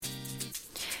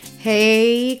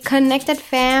Hey, Connected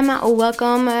fam,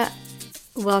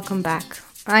 welcome back.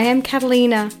 I am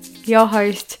Catalina, your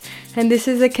host, and this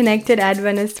is the Connected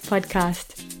Adventist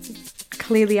podcast.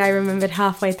 Clearly, I remembered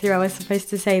halfway through I was supposed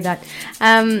to say that.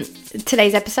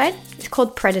 Today's episode is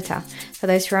called Predator. For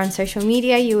those who are on social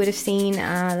media, you would have seen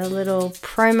the little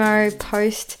promo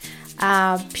post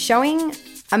showing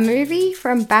a movie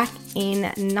from back in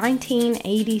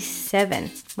 1987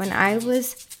 when I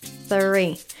was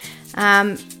 3.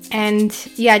 And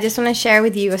I just want to share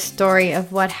with you a story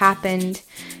of what happened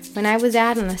when I was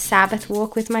out on a Sabbath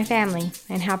walk with my family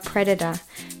and how Predator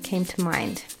came to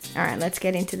mind. All right, let's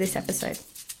get into this episode.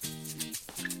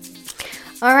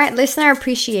 All right, Listener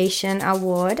Appreciation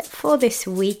Award for this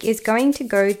week is going to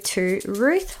go to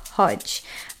Ruth Hodge.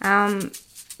 All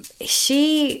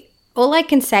I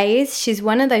can say is she's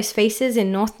one of those faces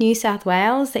in North New South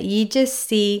Wales that you just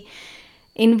see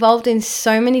involved in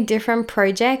so many different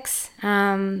projects.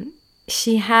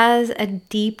 She has a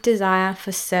deep desire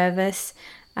for service.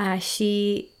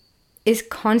 She is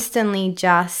constantly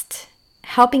just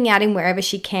helping out in wherever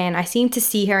she can. I seem to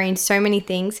see her in so many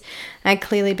things.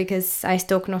 Clearly, because I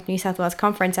stalk North New South Wales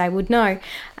Conference, I would know.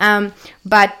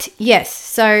 But yes,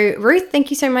 so Ruth, thank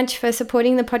you so much for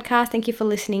supporting the podcast. Thank you for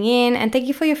listening in, and thank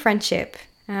you for your friendship.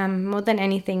 More than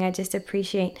anything, I just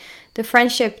appreciate the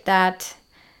friendship that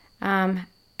I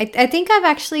think I've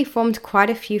actually formed quite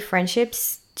a few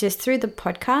friendships just through the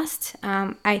podcast.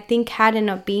 I think had it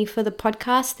not been for the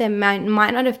podcast, there might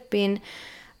not have been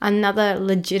another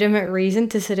legitimate reason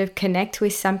to sort of connect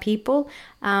with some people,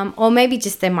 or maybe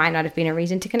just there might not have been a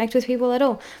reason to connect with people at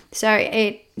all. So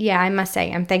I must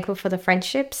say I'm thankful for the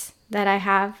friendships that I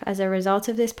have as a result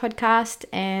of this podcast.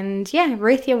 And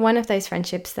Ruth, you're one of those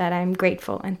friendships that I'm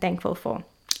grateful and thankful for.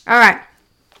 All right.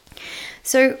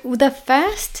 So the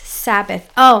first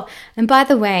Sabbath. Oh, and by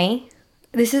the way,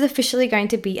 this is officially going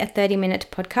to be a 30-minute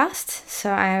podcast.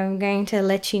 So I'm going to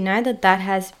let you know that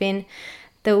has been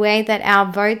the way that our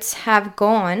votes have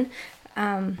gone.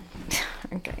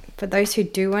 Okay, for those who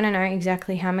do want to know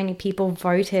exactly how many people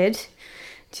voted,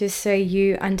 just so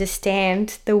you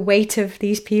understand the weight of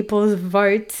these people's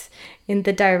votes in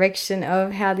the direction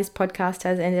of how this podcast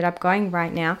has ended up going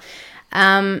right now.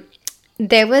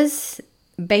 There was,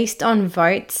 based on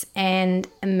votes and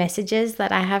messages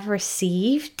that I have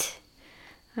received,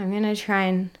 I'm going to try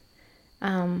and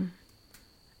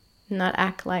not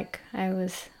act like I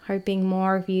was hoping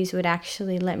more of you would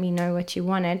actually let me know what you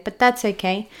wanted, but that's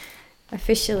okay.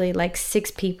 Officially,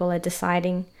 6 people are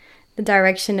deciding the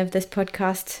direction of this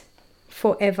podcast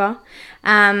forever.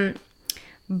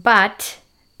 But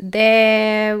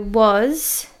there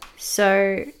was,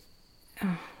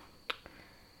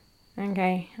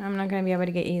 okay, I'm not going to be able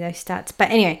to get you those stats.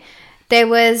 But anyway, there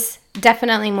was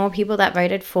definitely more people that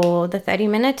voted for the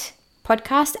 30-minute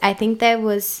podcast. I think there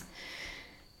was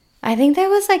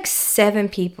 7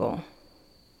 people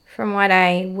from what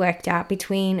I worked out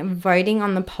between voting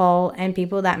on the poll and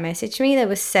people that messaged me. There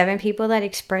was 7 people that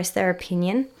expressed their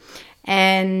opinion.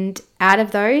 And out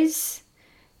of those,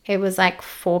 it was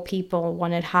 4 people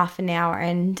wanted half an hour.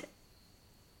 And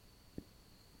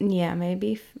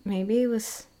maybe it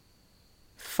was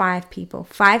 5 people.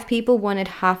 5 people wanted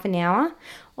half an hour,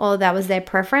 or that was their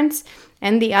preference.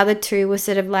 And the other 2 were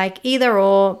sort of either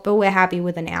or, but we're happy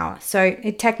with an hour. So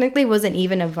it technically wasn't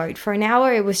even a vote for an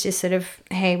hour. It was just sort of,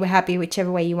 hey, we're happy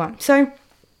whichever way you want. So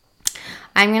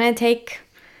I'm going to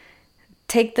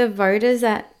take the voters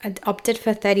that opted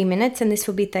for 30 minutes, and this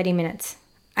will be 30 minutes.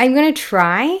 I'm going to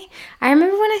try. I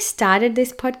remember when I started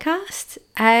this podcast,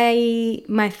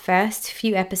 my first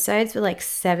few episodes were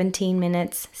 17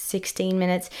 minutes, 16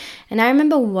 minutes. And I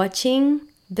remember watching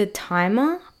the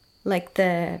timer,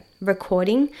 the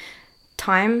recording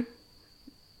time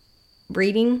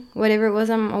reading, whatever it was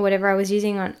or whatever I was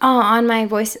using on my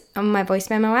voice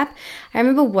memo app. I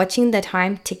remember watching the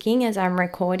time ticking as I'm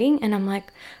recording, and I'm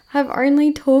I've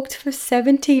only talked for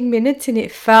 17 minutes, and it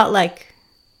felt like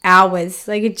hours.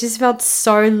 It just felt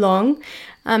so long.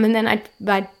 And then I'd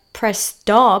press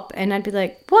stop, and I'd be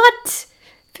what?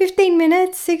 15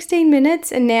 minutes, 16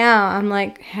 minutes? And now I'm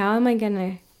how am I going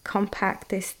to compact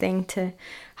this thing to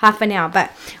half an hour?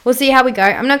 But we'll see how we go.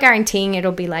 I'm not guaranteeing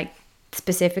it'll be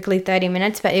specifically 30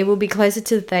 minutes, but it will be closer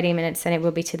to the 30 minutes than it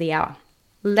will be to the hour.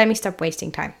 Let me stop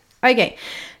wasting time. Okay,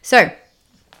 so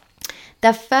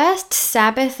the first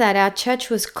Sabbath that our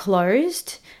church was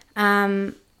closed,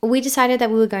 we decided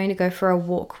that we were going to go for a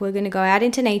walk. We're going to go out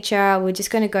into nature. We're just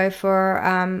going to go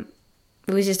for,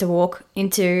 it was just a walk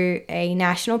into a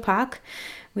national park,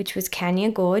 which was Kanya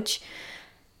Gorge.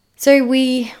 So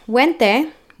we went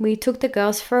there. we took the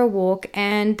girls for a walk,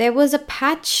 and there was a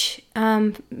patch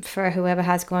for whoever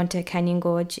has gone to Canyon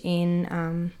Gorge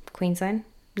in Queensland,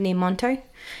 near Monto.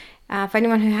 For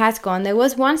anyone who has gone, there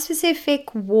was one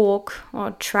specific walk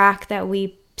or track that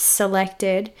we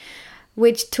selected,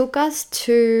 which took us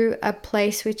to a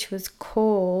place which was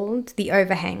called the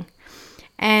Overhang.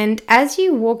 And as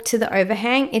you walk to the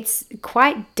Overhang, it's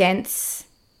quite dense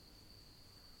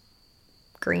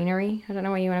greenery. I don't know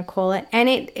what you want to call it. And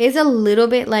it is a little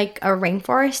bit like a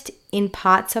rainforest in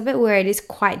parts of it, where it is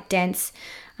quite dense,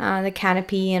 the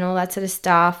canopy and all that sort of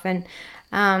stuff. And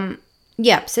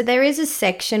so there is a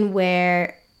section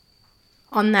where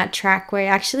on that track where it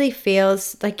actually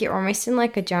feels like you're almost in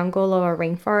like a jungle or a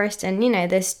rainforest, and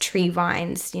there's tree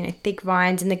vines, thick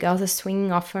vines, and the girls are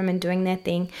swinging off them and doing their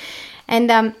thing.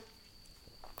 And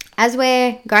as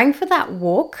we're going for that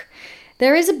walk,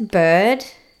 there is a bird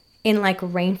in like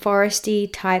rainforesty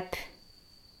type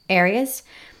areas.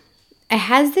 It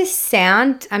has this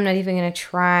sound. I'm not even going to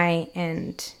try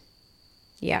and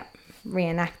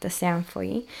reenact the sound for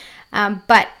you.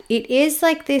 But it is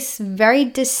like this very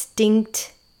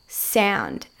distinct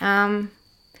sound. I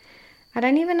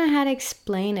don't even know how to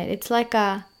explain it. It's like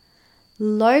a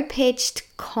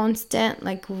low-pitched, constant,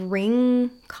 like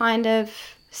ring kind of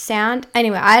sound.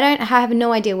 Anyway, I have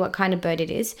no idea what kind of bird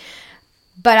it is.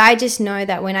 But I just know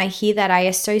that when I hear that, I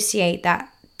associate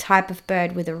that type of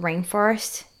bird with a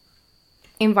rainforest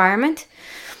environment.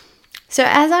 So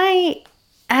as I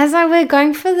were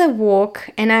going for the walk,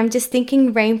 and I'm just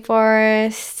thinking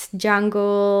rainforest,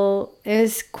 jungle,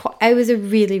 it was a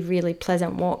really, really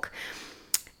pleasant walk.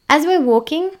 As we're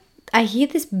walking, I hear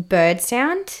this bird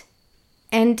sound,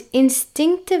 and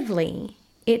instinctively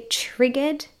it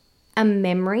triggered a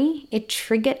memory. It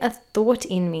triggered a thought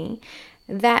in me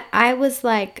that I was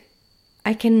like,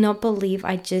 I cannot believe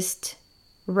I just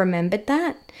remembered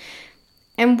that.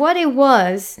 And what it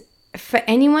was, for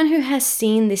anyone who has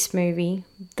seen this movie,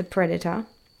 The Predator,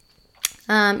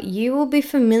 you will be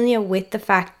familiar with the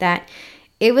fact that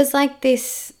it was like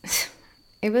this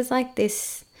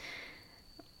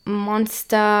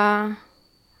monster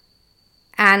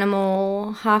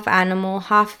animal,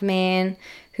 half man,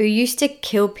 who used to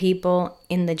kill people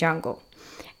in the jungle.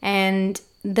 And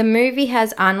the movie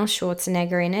has Arnold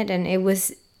Schwarzenegger in it, and it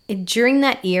was during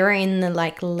that era in the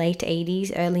like late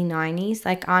 80s, early 90s.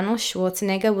 Like Arnold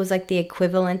Schwarzenegger was like the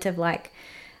equivalent of like,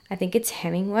 I think it's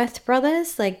Hemsworth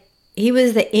brothers. Like he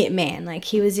was the it man. Like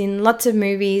he was in lots of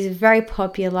movies, very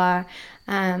popular.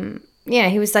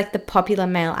 He was like the popular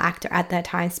male actor at that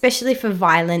time, especially for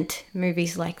violent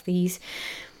movies like these.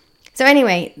 So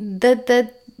anyway, the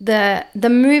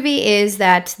movie is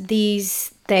that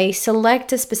they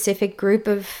select a specific group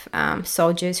of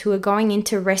soldiers who are going in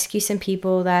to rescue some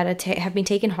people that have been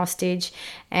taken hostage,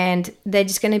 and they're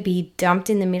just going to be dumped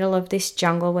in the middle of this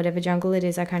jungle, whatever jungle it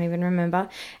is, I can't even remember,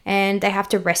 and they have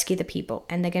to rescue the people,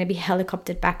 and they're going to be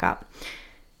helicoptered back up.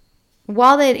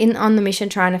 While they're on the mission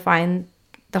trying to find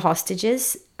the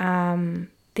hostages,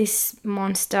 this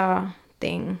monster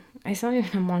thing, it's not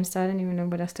even a monster, I don't even know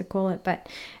what else to call it, but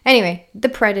anyway, the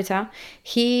Predator,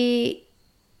 he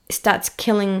starts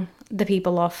killing the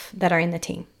people off that are in the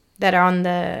team, that are on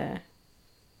the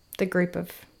group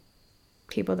of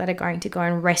people that are going to go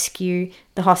and rescue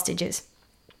the hostages.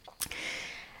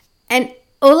 And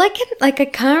I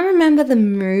can't remember the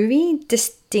movie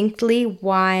distinctly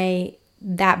why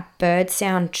that bird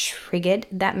sound triggered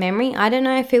that memory. I don't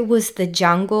know if it was the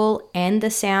jungle and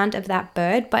the sound of that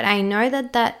bird, but I know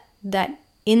that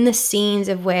in the scenes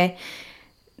of where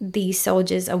these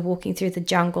soldiers are walking through the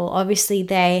jungle, obviously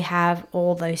they have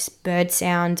all those bird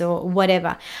sounds or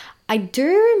whatever. I do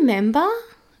remember,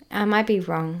 I might be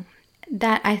wrong,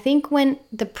 that I think when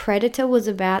the Predator was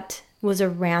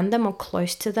around them or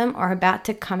close to them or about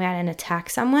to come out and attack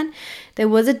someone, there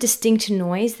was a distinct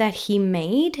noise that he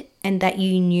made and that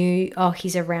you knew, oh,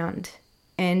 he's around.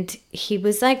 And he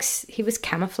was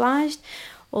camouflaged,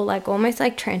 or like almost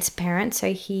like transparent,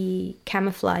 so he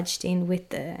camouflaged in with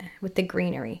the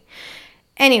greenery.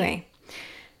 Anyway,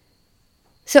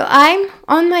 so I'm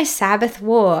on my Sabbath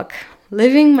walk,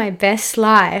 living my best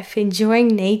life, enjoying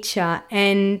nature,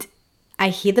 and I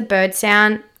hear the bird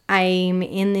sound. I'm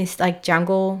in this like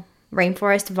jungle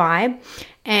rainforest vibe,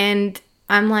 and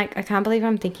I'm like, I can't believe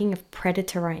I'm thinking of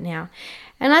Predator right now.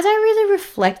 And as I really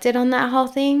reflected on that whole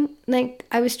thing, like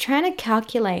I was trying to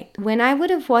calculate when I would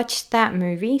have watched that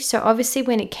movie. So obviously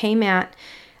when it came out,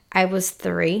 I was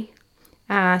 3.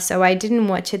 So I didn't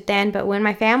watch it then. But when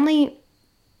my family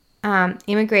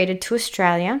immigrated to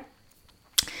Australia,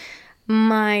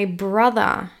 my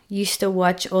brother used to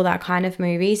watch all that kind of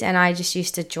movies, and I just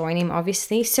used to join him,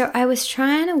 obviously. So I was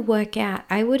trying to work out,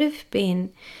 I would have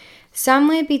been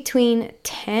somewhere between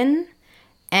 10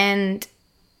 and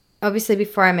obviously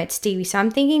before I met Stevie. So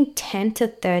I'm thinking 10 to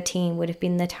 13 would have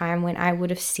been the time when I would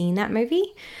have seen that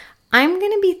movie. I'm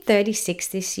going to be 36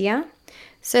 this year.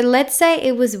 So let's say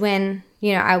it was when,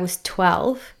 I was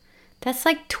 12. That's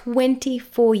like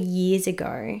 24 years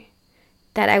ago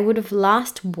that I would have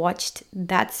last watched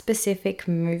that specific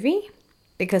movie,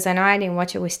 because I know I didn't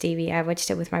watch it with Stevie. I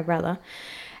watched it with my brother.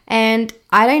 And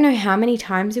I don't know how many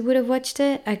times we would have watched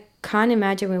it. I can't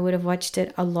imagine we would have watched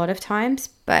it a lot of times,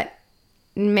 but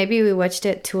maybe we watched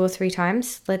it 2 or 3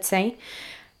 times, let's say.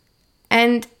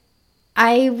 And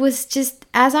I was just,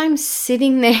 as I'm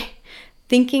sitting there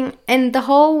thinking, and the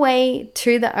whole way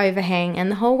to the overhang and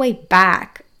the whole way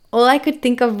back, all I could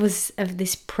think of was of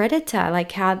this predator,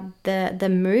 like how the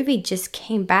movie just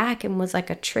came back and was like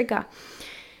a trigger.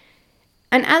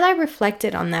 And as I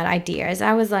reflected on that idea, as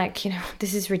I was like,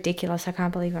 this is ridiculous. I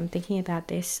can't believe I'm thinking about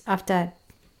this after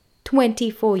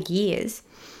 24 years.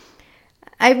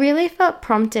 I really felt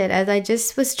prompted as I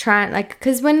just was trying, like,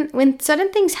 because when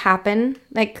certain things happen,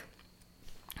 like,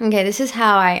 okay, this is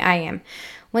how I am.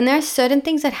 When there are certain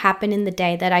things that happen in the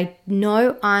day that I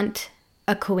know aren't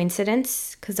a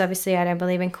coincidence, because obviously I don't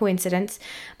believe in coincidence,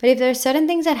 but if there are certain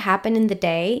things that happen in the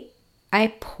day, I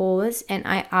pause and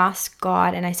I ask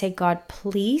God and I say, God,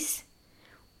 please,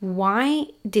 why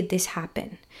did this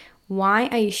happen? Why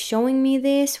are you showing me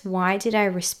this? Why did I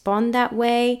respond that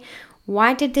way?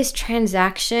 Why did this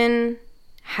transaction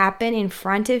happen in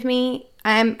front of me?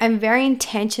 I'm very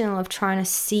intentional of trying to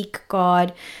seek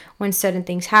God when certain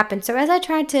things happen. So as I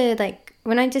tried to, like,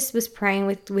 when I just was praying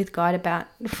with God about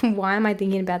why am I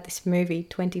thinking about this movie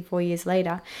 24 years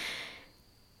later,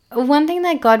 one thing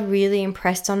that God really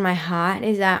impressed on my heart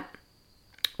is that,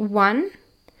 one,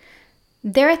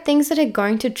 there are things that are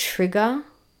going to trigger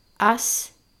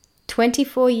us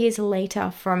 24 years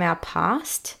later from our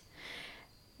past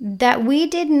that we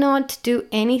did not do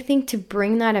anything to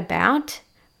bring that about,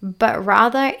 but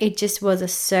rather it just was a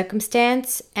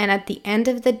circumstance. And at the end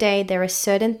of the day, there are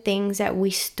certain things that we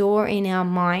store in our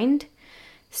mind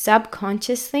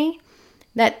subconsciously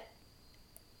that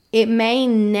it may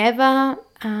never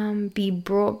be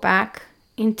brought back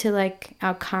into like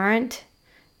our current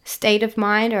state of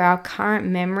mind or our current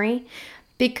memory,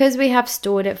 because we have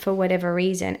stored it for whatever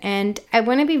reason. And I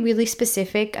want to be really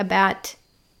specific about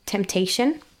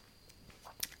temptation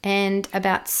and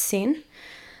about sin.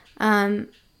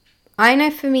 I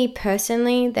know for me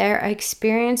personally, there are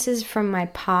experiences from my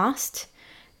past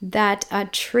that are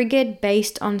triggered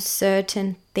based on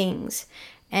certain things.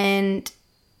 And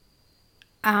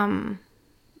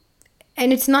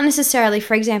it's not necessarily,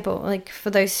 for example, like for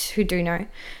those who do know,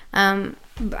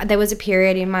 there was a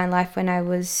period in my life when I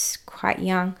was quite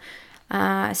young,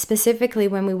 specifically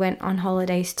when we went on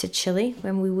holidays to Chile,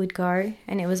 when we would go,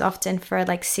 and it was often for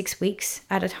like 6 weeks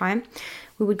at a time.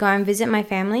 We would go and visit my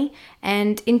family,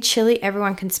 and in Chile,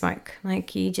 everyone can smoke.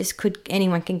 Like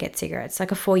anyone can get cigarettes.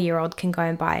 Like a 4-year-old can go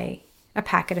and buy a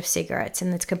packet of cigarettes,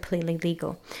 and it's completely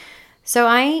legal. So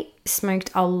I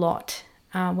smoked a lot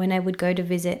when I would go to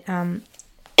visit,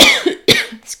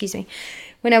 excuse me,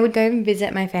 when I would go and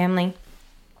visit my family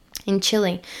in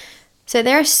Chile. So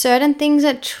there are certain things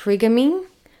that trigger me.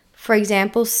 For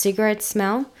example, cigarette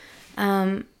smell.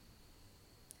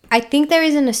 I think there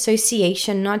is an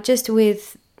association not just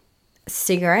with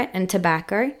cigarette and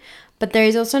tobacco, but there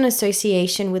is also an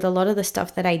association with a lot of the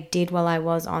stuff that I did while I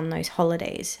was on those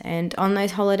holidays. And on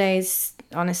those holidays,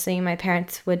 honestly, my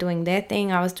parents were doing their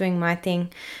thing. I was doing my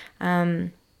thing.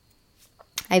 I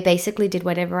basically did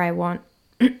whatever I want.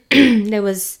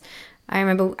 I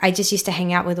remember I just used to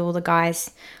hang out with all the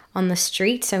guys on the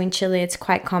street. So in Chile, it's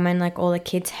quite common, like all the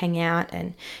kids hang out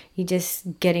and you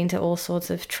just get into all sorts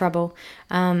of trouble.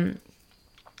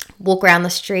 Walk around the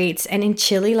streets. And in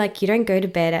Chile, like you don't go to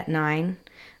bed at 9.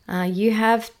 You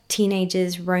have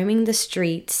teenagers roaming the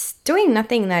streets, doing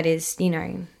nothing that is,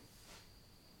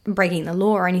 breaking the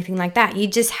law or anything like that. You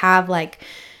just have like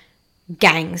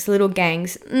gangs, little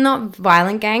gangs, not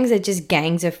violent gangs, they're just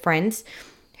gangs of friends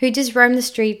who just roam the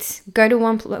streets, go to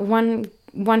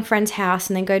one friend's house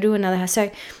and then go to another house.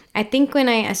 So I think when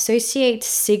I associate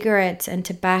cigarettes and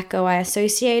tobacco, I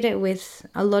associate it with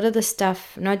a lot of the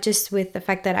stuff, not just with the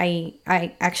fact that I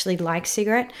actually like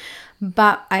cigarette,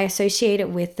 but I associate it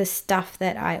with the stuff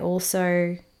that I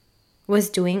also was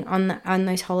doing on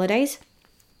those holidays.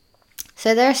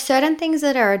 So there are certain things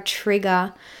that are a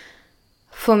trigger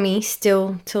for me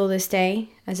still till this day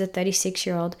as a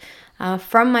 36-year-old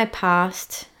from my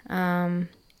past.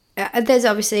 There's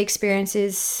obviously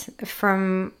experiences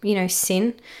from,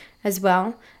 sin as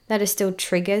well that are still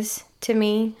triggers to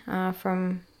me,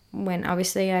 from when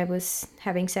obviously I was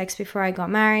having sex before I got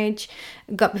married.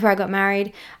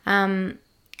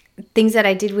 Things that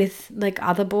I did with like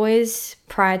other boys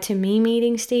prior to me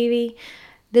meeting Stevie.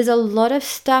 There's a lot of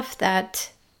stuff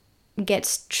that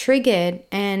gets triggered,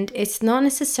 and it's not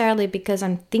necessarily because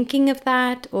I'm thinking of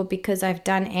that or because I've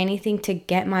done anything to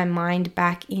get my mind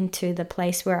back into the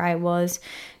place where I was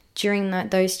during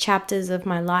those chapters of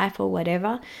my life or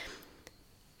whatever.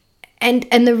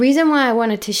 And the reason why I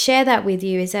wanted to share that with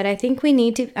you is that I think we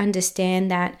need to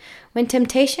understand that when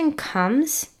temptation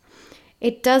comes,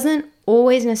 it doesn't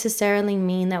always necessarily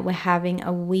mean that we're having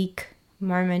a weak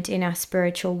moment in our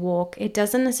spiritual walk. It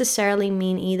doesn't necessarily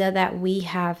mean either that we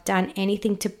have done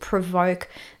anything to provoke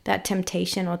that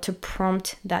temptation or to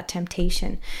prompt that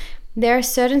temptation. There are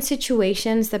certain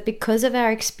situations that, because of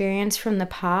our experience from the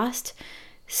past,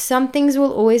 some things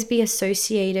will always be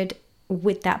associated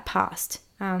with that past.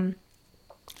 And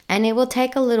it will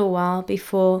take a little while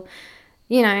before,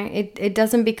 it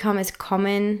doesn't become as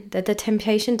common, that the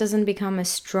temptation doesn't become as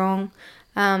strong.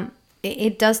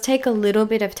 It does take a little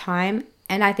bit of time,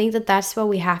 and I think that that's what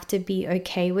we have to be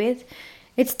okay with.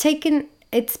 It's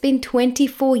been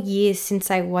 24 years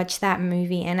since I watched that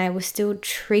movie, and I was still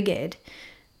triggered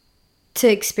to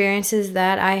experiences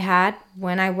that I had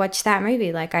when I watched that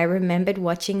movie. Like, I remembered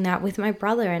watching that with my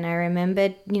brother, and I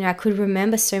remembered, I could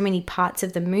remember so many parts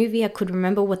of the movie. I could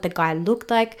remember what the guy looked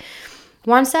like.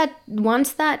 Once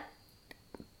that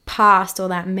past or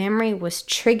that memory was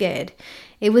triggered,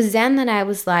 it was then that I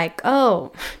was like,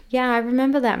 oh, yeah, I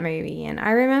remember that movie. And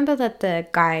I remember that the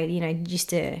guy, used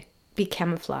to be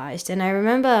camouflaged. And I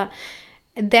remember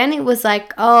then it was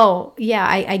like, oh, yeah,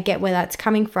 I get where that's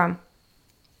coming from.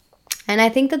 And I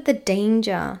think that the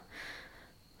danger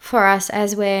for us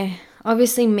as we're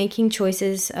obviously making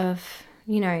choices of,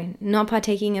 not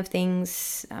partaking of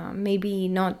things, maybe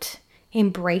not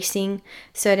embracing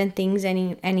certain things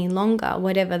any longer,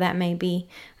 whatever that may be,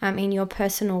 in your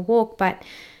personal walk. But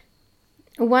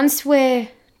once we're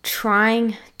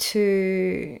trying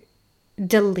to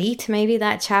delete maybe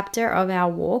that chapter of our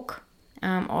walk,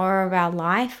 or of our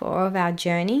life or of our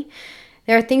journey,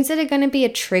 there are things that are going to be a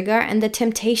trigger. And the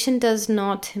temptation does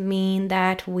not mean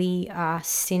that we are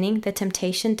sinning. The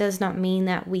temptation does not mean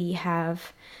that we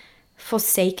have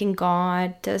forsaken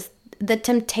God. The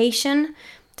temptation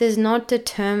does not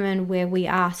determine where we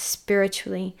are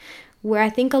spiritually. Where I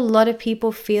think a lot of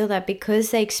people feel that because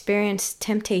they experience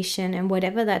temptation, and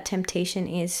whatever that temptation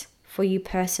is for you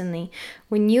personally,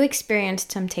 when you experience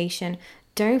temptation,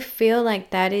 don't feel like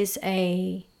that is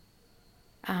a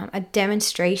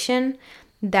demonstration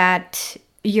that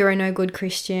you're a no good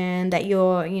Christian, that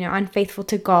you're, unfaithful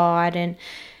to God. And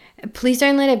please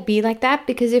don't let it be like that,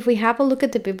 because if we have a look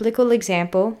at the biblical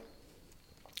example,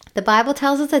 the Bible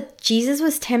tells us that Jesus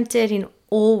was tempted in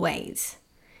all ways.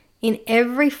 In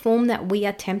every form that we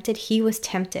are tempted, he was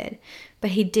tempted,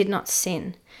 but he did not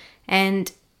sin.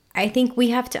 And I think we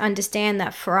have to understand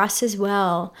that for us as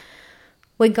well,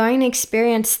 we're going to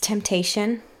experience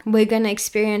temptation. We're going to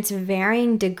experience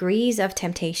varying degrees of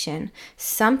temptation.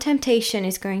 Some temptation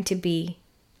is going to be,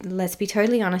 let's be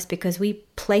totally honest, because we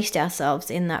placed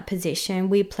ourselves in that position.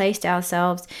 We placed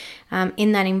ourselves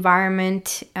in that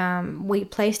environment. We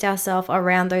placed ourselves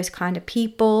around those kind of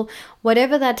people.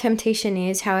 Whatever that temptation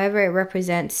is, however it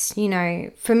represents,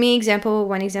 for me,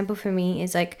 one example for me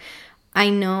is like,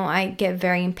 I know I get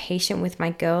very impatient with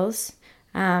my girls.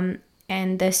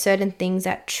 And there's certain things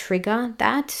that trigger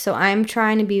that. So I'm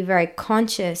trying to be very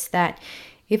conscious that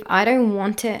if I don't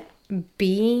want to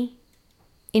be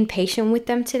impatient with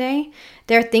them today,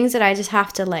 there are things that I just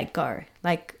have to let go.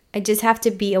 Like, I just have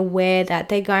to be aware that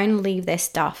they're going to leave their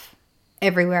stuff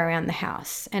everywhere around the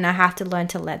house, and I have to learn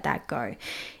to let that go.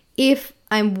 If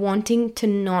I'm wanting to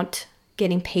not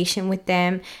get impatient with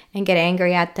them and get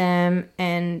angry at them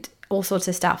and all sorts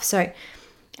of stuff. So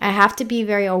I have to be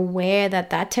very aware that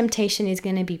that temptation is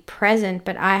going to be present,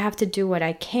 but I have to do what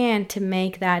I can to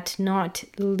make that not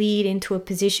lead into a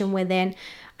position where then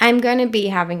I'm going to be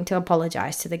having to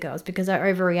apologize to the girls because I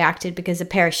overreacted because a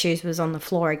pair of shoes was on the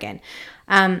floor again.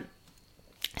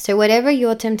 So whatever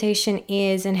your temptation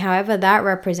is and however that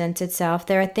represents itself,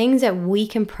 there are things that we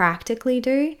can practically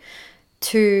do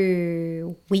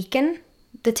to weaken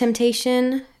the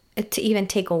temptation, to even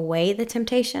take away the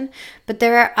temptation. But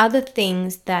there are other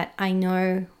things that I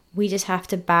know we just have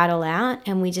to battle out,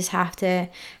 and we just have to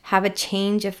have a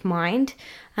change of mind.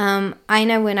 I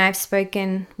know when I've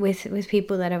spoken with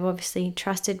people that have obviously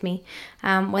trusted me,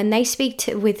 when they speak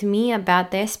with me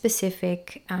about their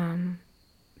specific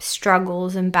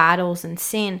struggles and battles and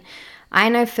sin, I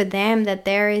know for them that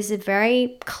there is a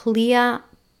very clear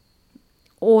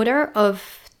order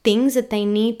of things that they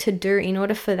need to do in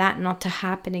order for that not to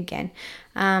happen again.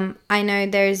 I know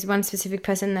there's one specific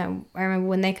person that I remember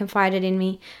when they confided in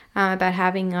me about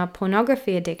having a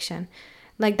pornography addiction.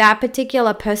 Like, that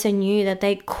particular person knew that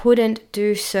they couldn't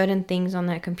do certain things on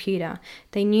their computer.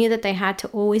 They knew that they had to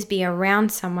always be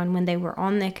around someone when they were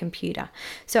on their computer.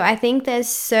 So I think there's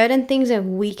certain things that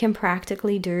we can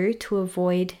practically do to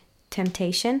avoid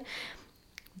temptation.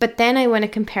 But then I want to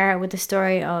compare it with the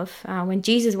story of when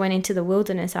Jesus went into the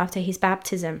wilderness after his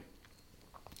baptism.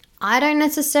 I don't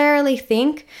necessarily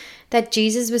think that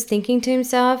Jesus was thinking to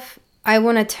himself, I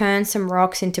want to turn some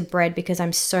rocks into bread because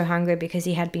I'm so hungry, because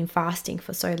he had been fasting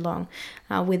for so long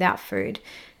without food.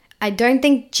 I don't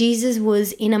think Jesus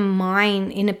was in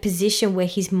a position where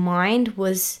his mind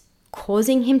was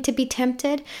causing him to be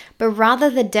tempted, but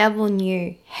rather the devil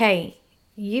knew, hey,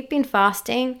 you've been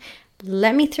fasting,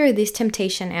 let me throw this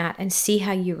temptation out and see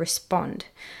how you respond.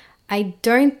 I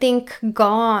don't think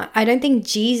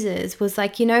Jesus was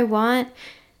like, you know what?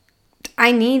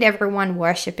 I need everyone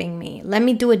worshiping me. Let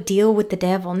me do a deal with the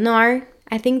devil. No,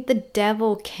 I think the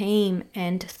devil came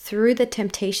and threw the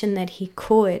temptation that he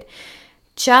could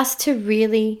just to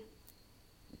really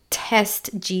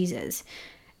test Jesus.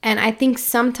 And I think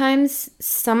sometimes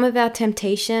some of our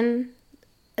temptation,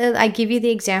 I give you the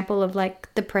example of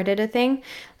like the predator thing.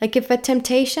 Like, if a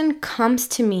temptation comes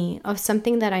to me of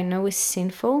something that I know is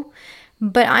sinful,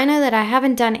 but I know that I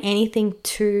haven't done anything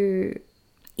to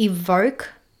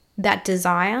evoke that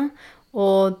desire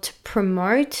or to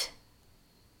promote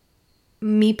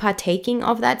me partaking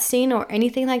of that sin or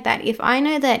anything like that, if I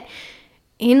know that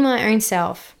in my own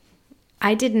self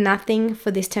I did nothing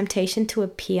for this temptation to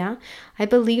appear, I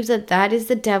believe that that is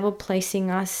the devil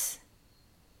placing us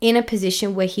in a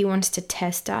position where he wants to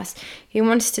test us. He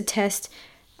wants to test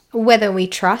whether we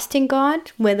trust in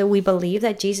God, whether we believe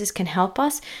that Jesus can help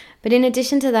us. But in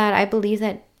addition to that, I believe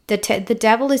that the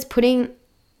devil is putting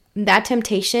that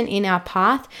temptation in our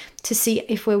path to see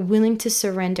if we're willing to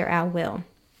surrender our will.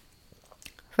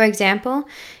 For example,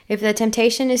 if the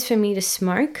temptation is for me to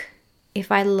smoke,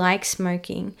 if I like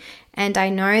smoking and I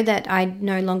know that I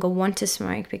no longer want to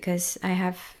smoke because I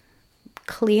have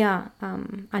clear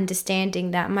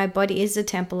understanding that my body is the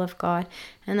temple of God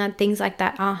and that things like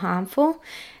that are harmful,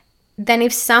 then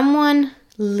if someone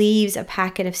leaves a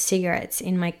packet of cigarettes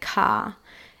in my car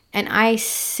and I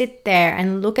sit there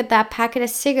and look at that packet of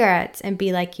cigarettes and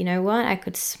be like, you know what, I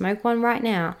could smoke one right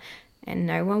now and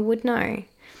no one would know.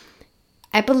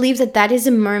 I believe that that is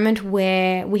a moment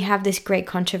where we have this great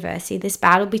controversy, this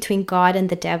battle between God and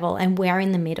the devil, and we're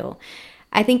in the middle.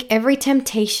 I think every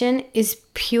temptation is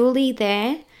purely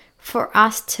there for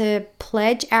us to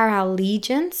pledge our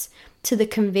allegiance to the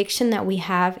conviction that we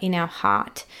have in our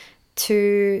heart,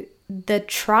 to the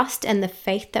trust and the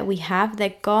faith that we have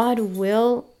that God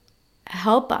will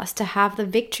help us to have the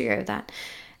victory over that.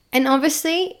 And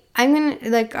obviously, I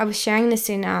was sharing this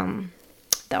in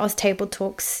the Oz Table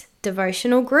Talks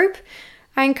devotional group.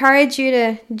 I encourage you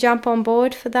to jump on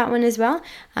board for that one as well.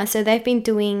 So they've been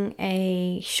doing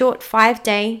a short 5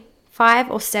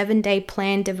 or 7 day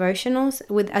planned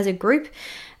devotionals as a group.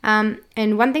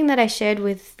 And one thing that I shared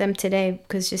with them today,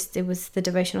 because it was the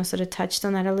devotional sort of touched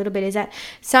on that a little bit, is that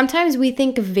sometimes we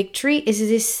think of victory is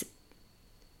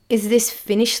this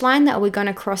finish line that we're going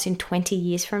to cross in 20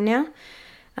 years from now.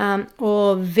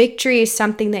 Or victory is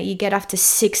something that you get after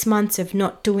 6 months of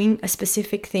not doing a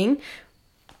specific thing,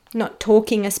 not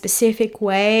talking a specific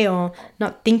way or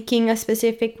not thinking a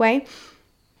specific way.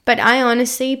 But I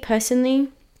honestly, personally,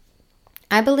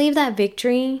 I believe that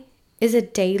victory is a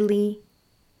daily,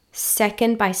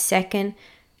 second by second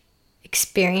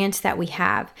experience that we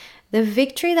have. The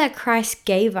victory that Christ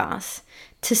gave us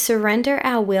to surrender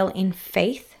our will in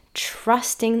faith,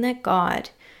 trusting that God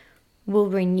will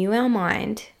renew our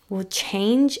mind, will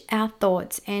change our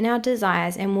thoughts and our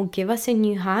desires, and will give us a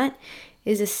new heart,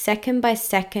 is a second by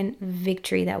second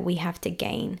victory that we have to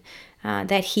gain,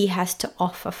 that he has to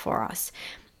offer for us.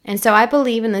 And so I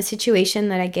believe in the situation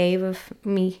that I gave of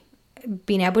me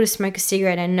being able to smoke a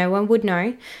cigarette and no one would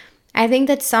know, I think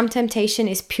that some temptation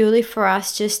is purely for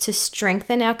us just to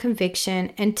strengthen our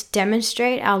conviction and to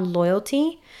demonstrate our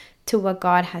loyalty to what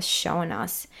God has shown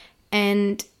us.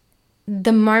 And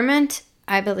the moment,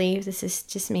 I believe, this is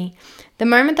just me, the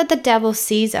moment that the devil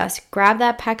sees us grab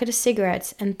that packet of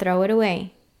cigarettes and throw it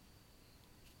away,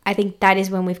 I think that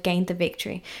is when we've gained the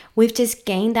victory. We've just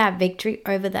gained that victory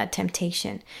over that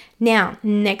temptation. Now,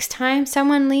 next time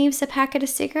someone leaves a packet of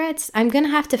cigarettes, I'm going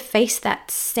to have to face that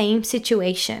same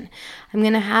situation. I'm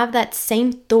going to have that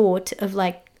same thought of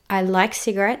like, I like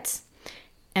cigarettes.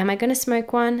 Am I going to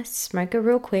smoke one, smoke it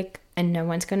real quick, and no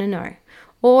one's going to know?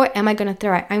 Or am I going to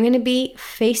throw it? I'm going to be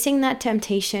facing that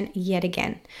temptation yet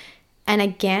again. And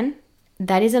again,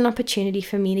 that is an opportunity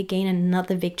for me to gain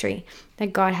another victory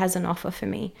that God has on offer for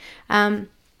me.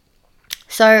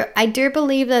 So I do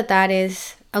believe that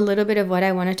is a little bit of what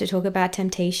I wanted to talk about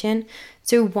temptation.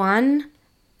 So one,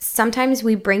 sometimes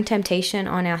we bring temptation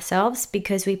on ourselves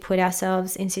because we put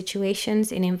ourselves in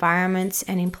situations, in environments,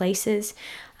 and in places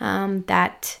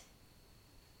that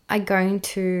are going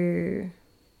to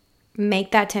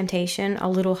make that temptation a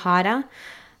little harder.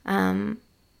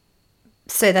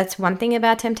 So that's one thing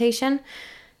about temptation.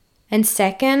 And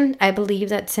second, I believe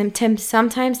that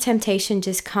sometimes temptation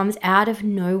just comes out of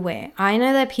nowhere. I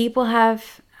know that people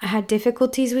have had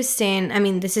difficulties with sin. I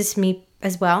mean, this is me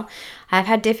as well. I've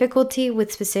had difficulty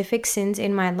with specific sins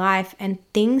in my life, and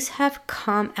things have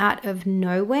come out of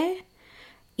nowhere.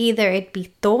 Either it be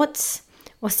thoughts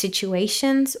or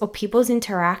situations or people's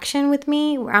interaction with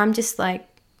me where I'm just like,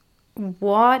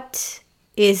 what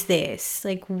is this?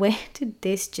 Like, where did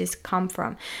this just come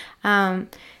from?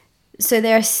 So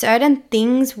there are certain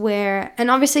things where,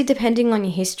 and obviously depending on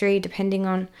your history, depending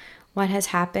on what has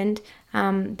happened,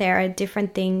 there are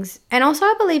different things. And also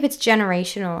I believe it's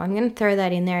generational. I'm going to throw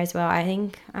that in there as well. I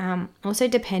think also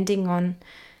depending on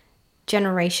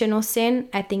generational sin,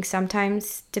 I think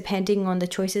sometimes depending on the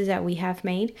choices that we have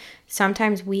made,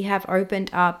 sometimes we have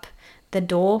opened up the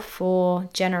door for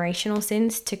generational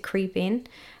sins to creep in.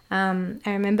 I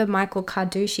remember Michael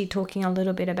Carducci talking a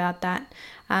little bit about that.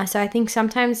 So I think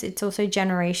sometimes it's also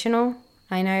generational.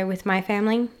 I know with my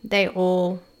family, they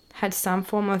all had some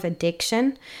form of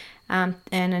addiction, and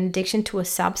an addiction to a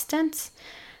substance.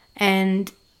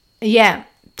 And yeah,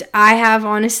 I have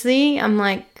honestly, I'm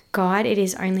like, God, it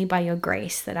is only by your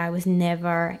grace that I was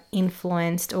never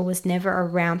influenced or was never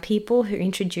around people who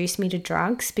introduced me to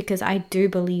drugs, because I do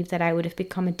believe that I would have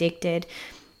become addicted.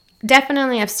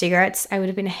 Definitely of cigarettes. I would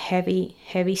have been a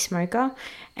heavy smoker.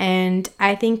 And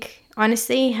I think,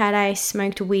 honestly, had I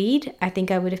smoked weed, I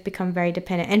think I would have become very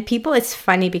dependent. And people, it's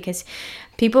funny because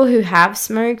people who have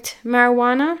smoked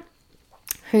marijuana,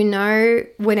 who know,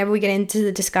 whenever we get into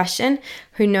the discussion,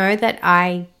 who know that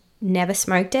I never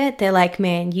smoked it, they're like,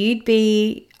 man, you'd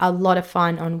be a lot of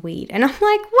fun on weed. And I'm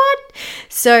like, what?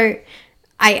 So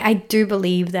I do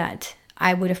believe that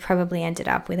I would have probably ended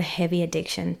up with a heavy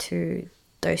addiction to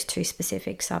those two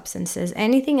specific substances.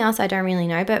 Anything else, I don't really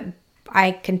know, but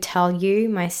I can tell you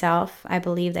myself, I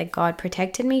believe that God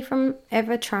protected me from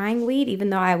ever trying weed, even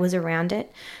though I was around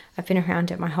it. I've been around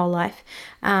it my whole life.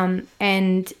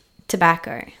 And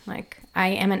tobacco. Like, I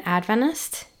am an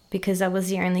Adventist because that was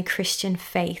the only Christian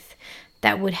faith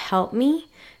that would help me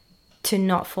to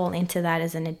not fall into that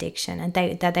as an addiction, and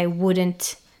that they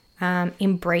wouldn't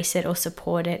embrace it or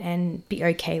support it and be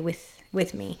okay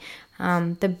with me.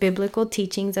 The biblical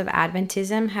teachings of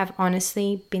Adventism have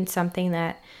honestly been something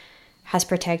that has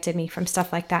protected me from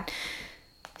stuff like that.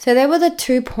 So there were the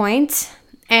 2 points.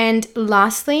 And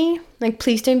lastly, like,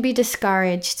 please don't be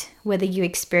discouraged whether you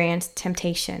experience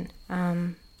temptation.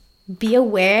 Be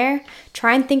aware,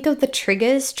 try and think of the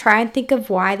triggers, try and think of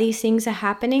why these things are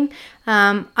happening.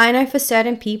 I know for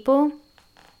certain people,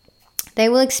 they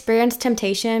will experience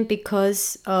temptation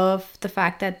because of the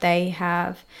fact that they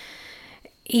have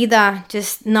either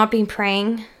just not been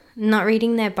praying, not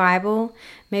reading their Bible.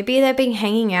 Maybe they've been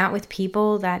hanging out with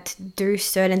people that do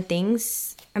certain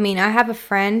things. I mean, I have a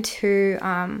friend who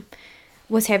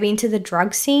was heavy into the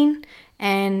drug scene.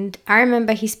 And I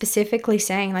remember he specifically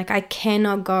saying, like, I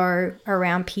cannot go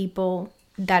around people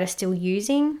that are still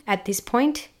using at this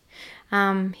point.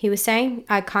 He was saying,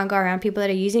 I can't go around people that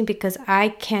are using because I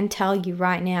can tell you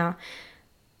right now,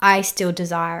 I still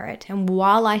desire it. And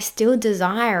while I still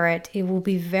desire it, it will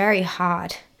be very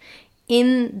hard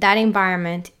in that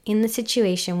environment, in the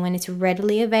situation when it's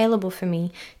readily available for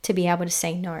me to be able to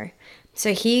say no.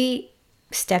 So he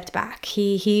stepped back.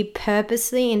 He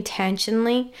purposely,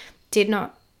 intentionally did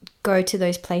not go to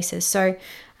those places. So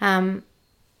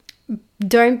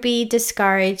don't be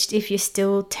discouraged if you're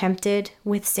still tempted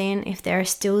with sin, if there are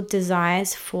still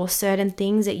desires for certain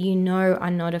things that you know are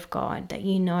not of God, that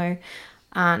you know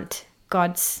aren't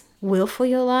God's will for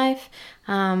your life,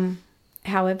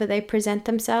 however they present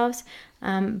themselves.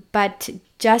 But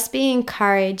just be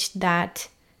encouraged that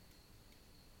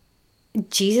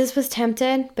Jesus was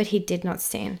tempted, but he did not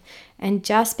sin. And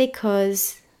just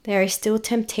because there is still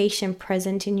temptation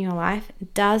present in your life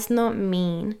does not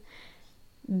mean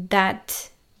that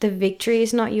the victory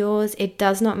is not yours. It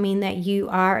does not mean that you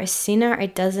are a sinner.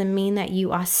 It doesn't mean that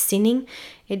you are sinning.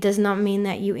 It does not mean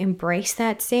that you embrace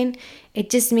that sin.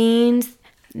 It just means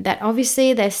that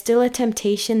obviously there's still a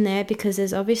temptation there, because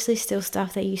there's obviously still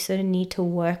stuff that you sort of need to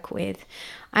work with.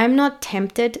 I'm not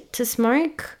tempted to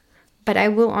smoke, but I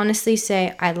will honestly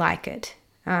say I like it.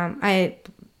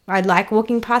 I like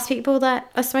walking past people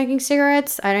that are smoking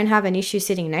cigarettes. I don't have an issue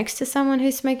sitting next to someone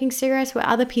who's smoking cigarettes, where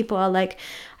other people are like,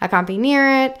 I can't be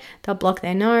near it. They'll block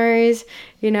their nose.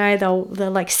 They'll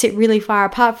like sit really far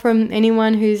apart from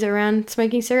anyone who's around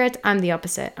smoking cigarettes. I'm the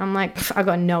opposite. I'm like, I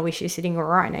got no issue sitting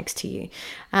right next to you.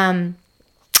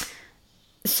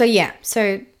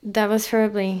 So that was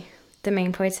probably the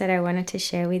main points that I wanted to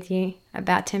share with you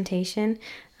about temptation.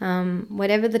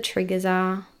 Whatever the triggers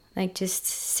are, like, just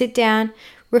sit down,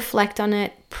 reflect on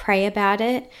it, pray about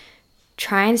it,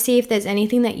 try and see if there's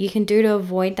anything that you can do to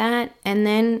avoid that. And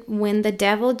then when the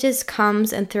devil just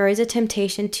comes and throws a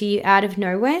temptation to you out of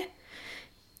nowhere,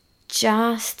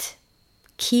 just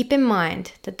keep in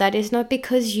mind that is not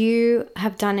because you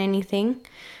have done anything.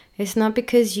 It's not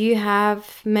because you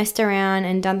have messed around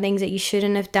and done things that you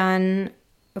shouldn't have done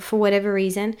for whatever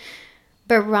reason,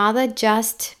 but rather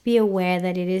just be aware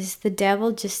that it is the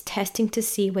devil just testing to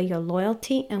see where your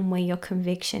loyalty and where your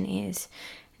conviction is.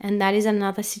 And that is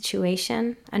another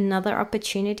situation, another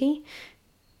opportunity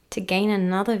to gain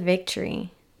another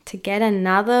victory, to get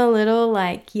another little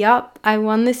like, yup, I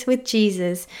won this with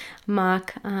Jesus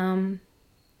mark.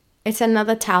 It's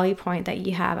another tally point that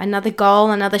you have, another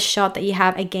goal, another shot that you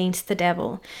have against the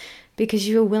devil, because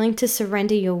you're willing to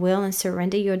surrender your will and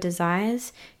surrender your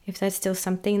desires. If that's still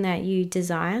something that you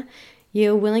desire,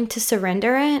 you're willing to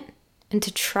surrender it and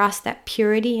to trust that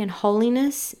purity and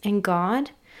holiness and God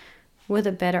were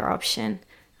the better option,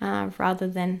 rather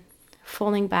than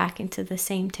falling back into the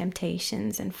same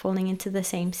temptations and falling into the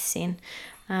same sin.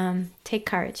 Take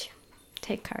courage.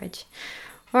 Take courage.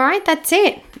 All right, that's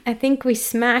it. I think we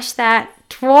smashed that.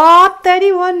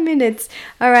 31 minutes.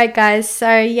 All right, guys.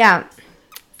 So, yeah,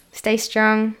 stay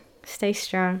strong. Stay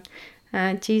strong.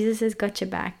 Jesus has got your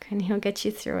back, and he'll get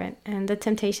you through it. And the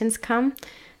temptations come,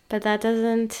 but that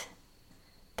doesn't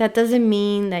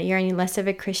mean that you're any less of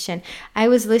a Christian. I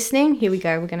was listening. Here we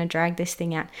go. We're going to drag this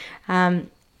thing out. I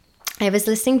was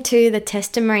listening to the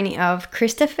testimony of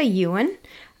Christopher Ewan.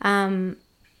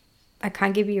 I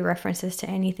can't give you references to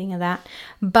anything of that,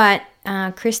 but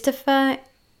Christopher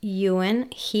Ewan,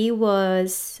 he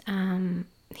used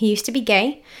to be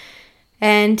gay.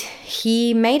 And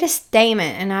he made a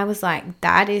statement, and I was like,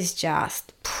 that is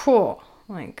just poor.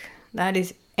 Like, that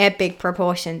is epic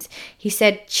proportions. He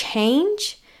said,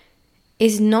 change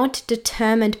is not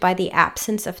determined by the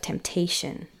absence of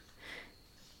temptation.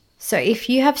 So if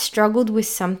you have struggled with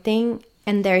something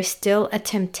and there is still a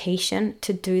temptation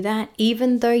to do that,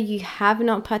 even though you have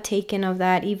not partaken of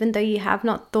that, even though you have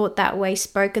not thought that way,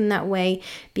 spoken that way,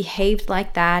 behaved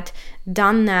like that,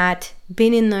 done that,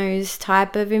 been in those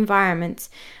type of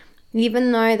environments,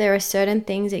 even though there are certain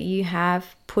things that you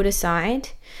have put aside,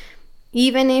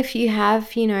 even if you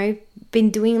have, been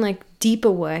doing like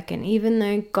deeper work, and even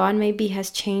though God maybe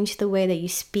has changed the way that you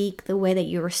speak, the way that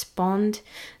you respond,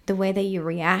 the way that you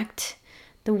react,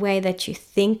 the way that you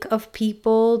think of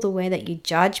people, the way that you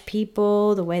judge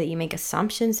people, the way that you make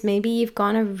assumptions. Maybe you've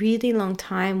gone a really long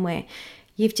time where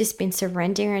you've just been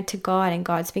surrendering it to God, and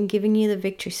God's been giving you the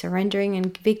victory, surrendering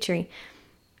and victory.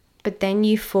 But then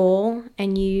you fall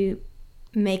and you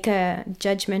make a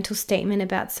judgmental statement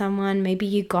about someone. Maybe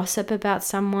you gossip about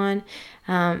someone.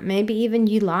 Maybe even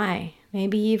you lie.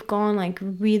 Maybe you've gone like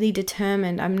really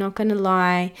determined, I'm not going to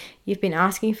lie. You've been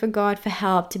asking for God for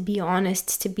help, to be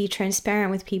honest, to be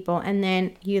transparent with people, and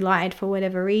then you lied for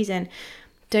whatever reason.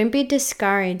 Don't be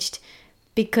discouraged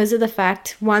because of the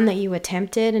fact, one, that you were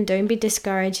tempted, and don't be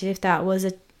discouraged if that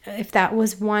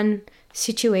was one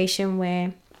situation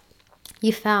where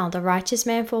you fell. The righteous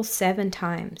man falls 7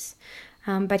 times,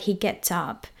 but he gets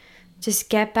up. Just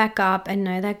get back up and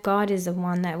know that God is the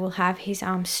one that will have his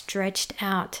arms stretched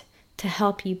out to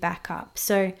help you back up.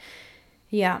 So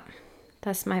yeah,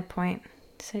 that's my point.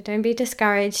 So don't be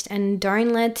discouraged, and don't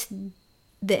let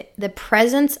the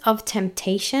presence of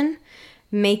temptation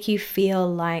make you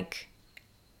feel like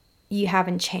you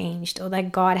haven't changed, or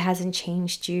that God hasn't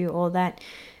changed you, or that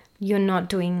you're not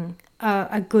doing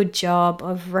a good job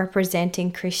of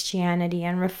representing Christianity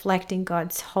and reflecting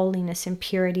God's holiness and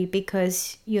purity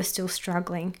because you're still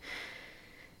struggling.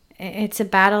 It's a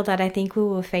battle that I think we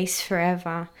will face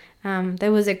forever.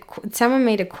 Someone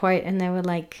made a quote, and they were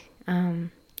like,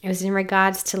 it was in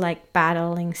regards to like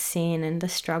battling sin and the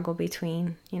struggle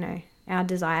between, our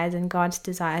desires and God's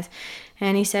desires.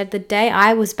 And he said, the day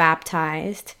I was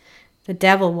baptized, the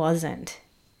devil wasn't.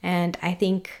 And I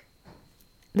think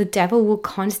the devil will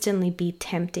constantly be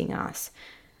tempting us.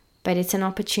 but it's an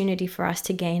opportunity for us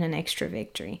to gain an extra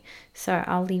victory. So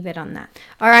I'll leave it on that.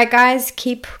 All right, guys,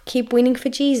 keep winning for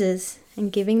Jesus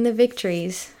and giving the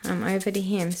victories over to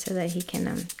him so that he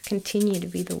can continue to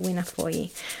be the winner for you.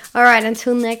 All right,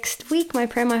 until next week, my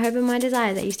prayer, my hope, and my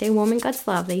desire that you stay warm in God's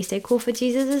love, that you stay cool for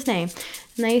Jesus' name,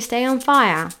 and that you stay on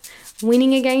fire,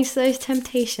 winning against those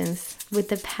temptations with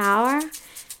the power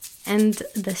and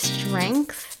the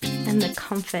strength and the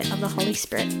comfort of the Holy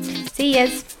Spirit. See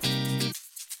yous.